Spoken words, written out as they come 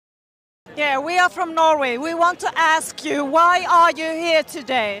Yeah, we are from Norway. We want to ask you, why are you here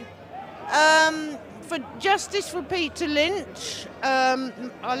today? For justice for Peter Lynch.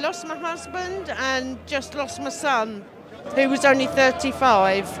 I lost my husband and just lost my son, who was only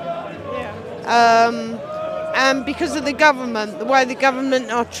 35. And because of the government, the way the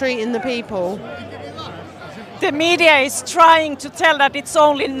government are treating the people. The media is trying to tell that it's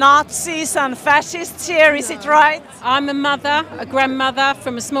only Nazis and fascists here, is it right? I'm a mother, a grandmother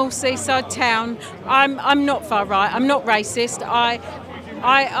from a small seaside town. I'm not far right, I'm not racist. I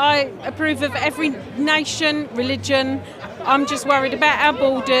approve of every nation, religion. I'm just worried about our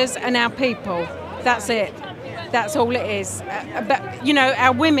borders and our people. That's it. That's all it is. But, you know,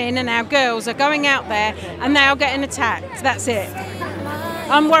 our women and our girls are going out there and they are getting attacked. That's it.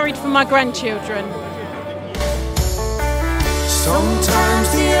 I'm worried for my grandchildren. Sometimes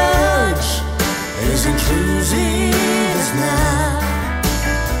the urge is intrusive as now.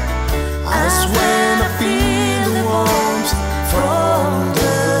 I swear